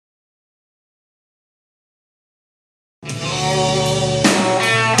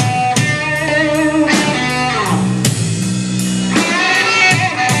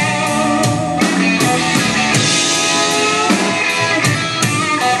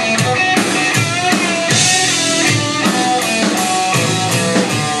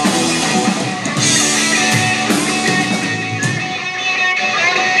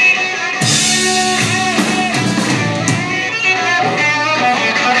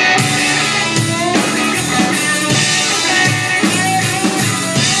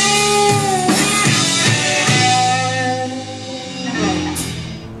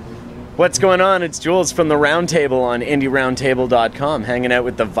What's going on? It's Jules from the Roundtable on IndieRoundtable.com, hanging out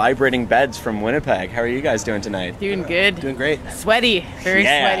with the Vibrating Beds from Winnipeg. How are you guys doing tonight? Doing good. Doing great. Sweaty. Very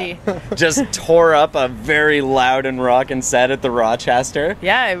sweaty. Just tore up a very loud and rockin' set at the Rochester.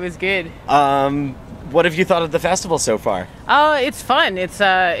 Yeah, it was good. What have you thought of the festival so far? It's fun. It's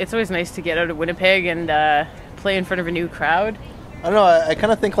always nice to get out of Winnipeg and play in front of a new crowd. I don't know, I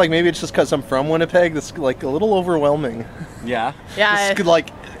kind of think like maybe it's just because I'm from Winnipeg, this like a little overwhelming. Yeah? Yeah.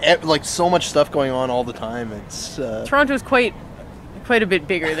 It's like so much stuff going on all the time. It's Toronto's quite a bit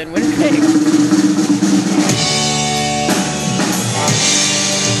bigger than Winnipeg.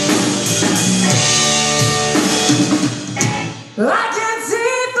 I can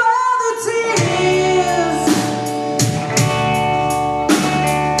see for the tears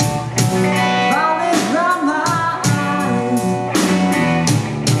falling from my eyes.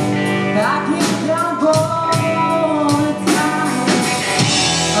 I can't count all the time.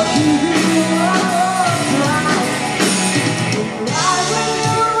 I'll give you all the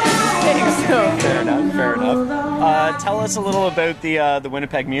Fair enough. Tell us a little about the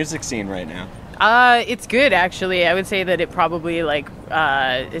Winnipeg music scene right now. It's good, actually. I would say that it probably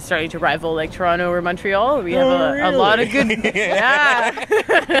is starting to rival like Toronto or Montreal. We have a lot of good, yeah.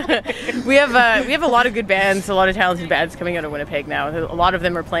 we have a lot of good bands, a lot of talented bands coming out of Winnipeg now. A lot of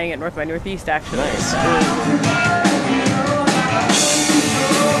them are playing at North by Northeast, actually. Nice.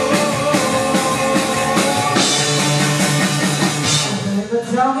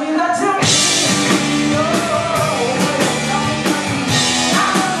 tell me that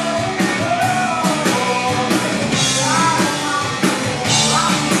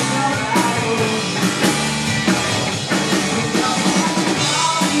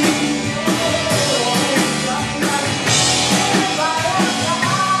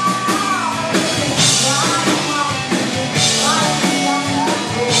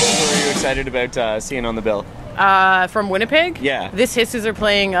Excited about seeing on the bill? From Winnipeg? Yeah. This Hisses are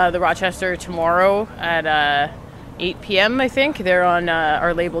playing the Rochester tomorrow at 8 p.m. I think. They're on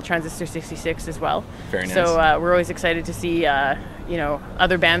our label Transistor 66 as well. Very nice. So we're always excited to see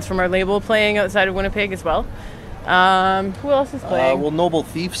other bands from our label playing outside of Winnipeg as well. Who else is playing? well, Noble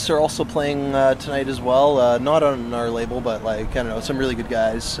Thieves are also playing tonight as well. Not on our label, but I don't know, some really good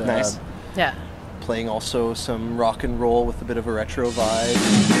guys. Nice. Yeah. Playing also some rock and roll with a bit of a retro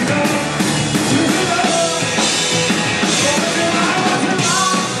vibe.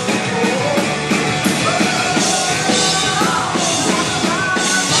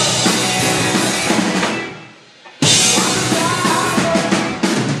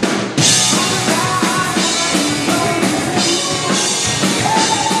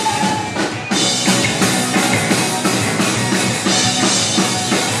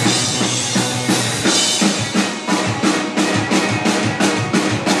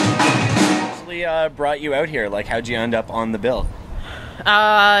 Brought you out here? Like, how'd you end up on the bill?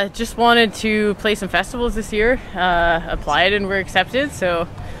 Just wanted to play some festivals this year. Applied and were accepted, so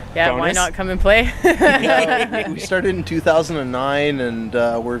yeah, Bonus. Why not come and play? We started in 2009 and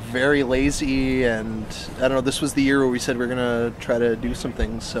we're very lazy, and I don't know, this was the year where we said we're gonna try to do some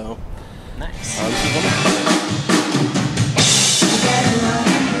things, so Nice. this is wonderful.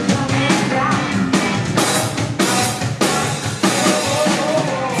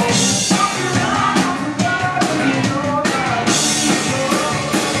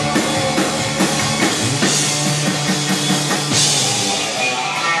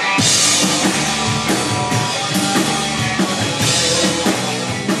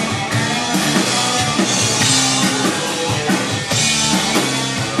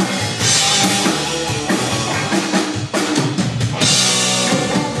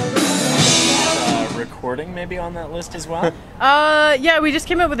 Maybe on that list as well? Yeah, we just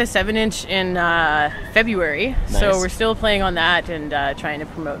came out with a 7-inch in February, so Nice. we're still playing on that and trying to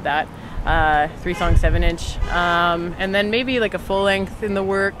promote that. 3-song 7-inch, and then maybe like a full length in the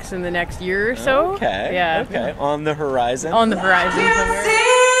works in the next year or so. Okay. Yeah. Okay. On the horizon. On the horizon somewhere.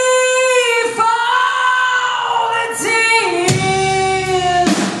 see for the tears.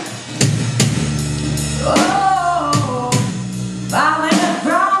 Oh, falling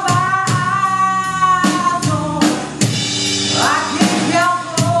from my eyes. Oh, I can't count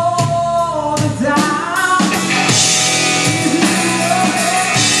all the time.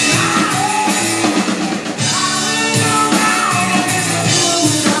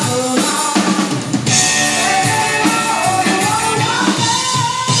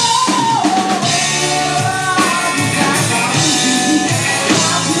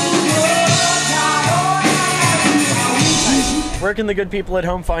 Where can the good people at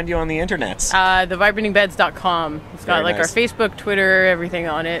home find you on the internets? Thevibratingbeds.com. It's got Very like nice. our Facebook, Twitter, everything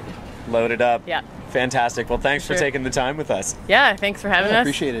on it. Load it up. Yeah. Fantastic. Well, thanks for Sure. taking the time with us. Yeah, thanks for having us.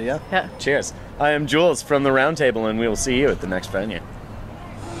 Appreciate it. Yeah. Yeah. Cheers. I am Jules from the Roundtable, and we will see you at the next venue.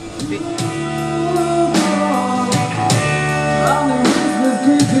 On the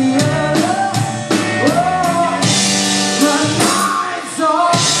Christmas tree.